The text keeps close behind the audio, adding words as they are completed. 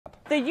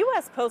The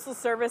U.S. Postal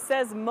Service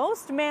says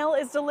most mail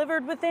is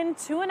delivered within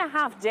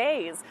 2.5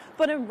 days,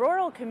 but in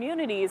rural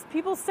communities,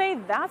 people say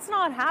that's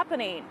not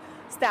happening.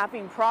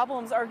 Staffing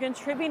problems are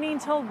contributing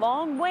to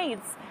long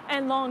waits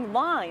and long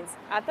lines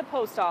at the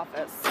post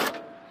office.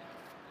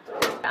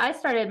 I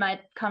started my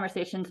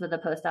conversations with the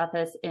post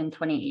office in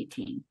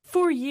 2018.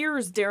 For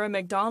years, Dara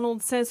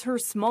McDonald says her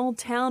small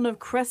town of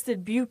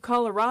Crested Butte,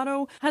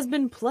 Colorado, has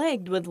been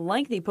plagued with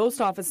lengthy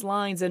post office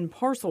lines and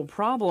parcel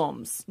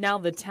problems. Now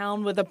the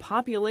town, with a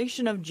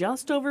population of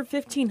just over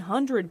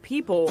 1,500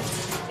 people,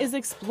 is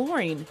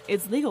exploring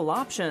its legal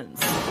options.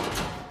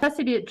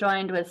 Crested Butte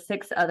joined with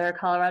 6 other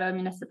Colorado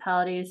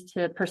municipalities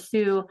to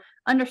pursue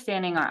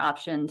understanding our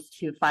options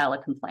to file a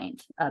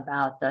complaint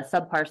about the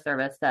subpar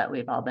service that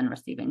we've all been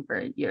receiving for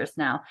years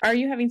now. Are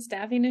you having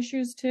staffing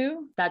issues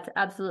too? That's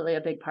absolutely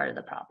a big part of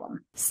the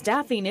problem.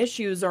 Staffing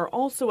issues are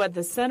also at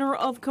the center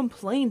of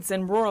complaints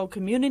in rural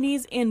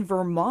communities in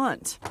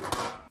Vermont.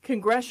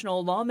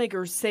 Congressional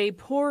lawmakers say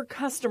poor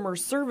customer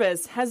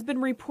service has been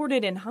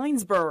reported in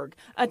Heinsberg,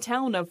 a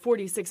town of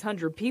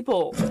 4,600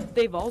 people.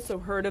 They've also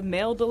heard of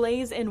mail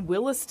delays in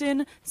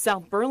Williston,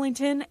 South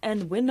Burlington,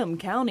 and Windham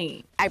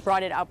County. I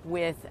brought it up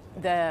with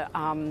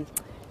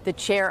the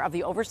chair of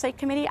the Oversight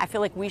Committee. I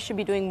feel like we should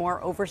be doing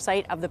more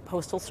oversight of the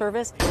Postal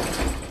Service.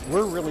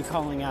 We're really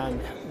calling on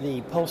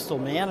the postal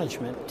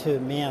management to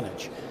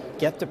manage,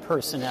 get the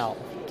personnel,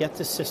 get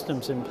the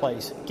systems in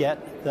place,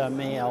 get the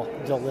mail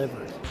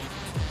delivered.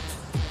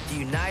 The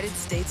United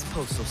States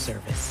Postal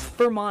Service.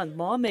 Vermont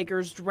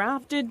lawmakers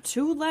drafted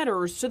 2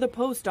 letters to the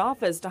post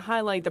office to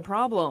highlight the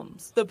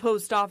problems. The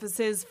post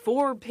office's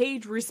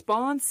 4-page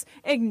response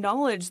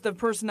acknowledged the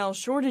personnel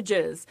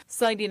shortages,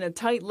 citing a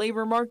tight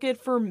labor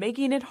market for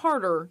making it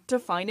harder to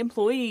find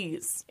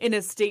employees. In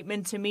a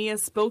statement to me, a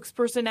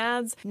spokesperson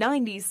adds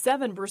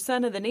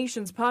 97% of the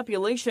nation's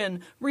population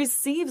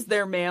receives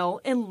their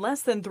mail in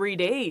less than 3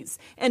 days,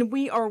 and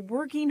we are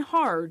working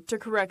hard to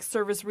correct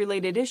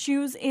service-related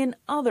issues in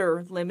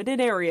other limited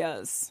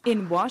areas.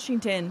 In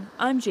Washington,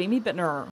 I'm Jamie Bittner.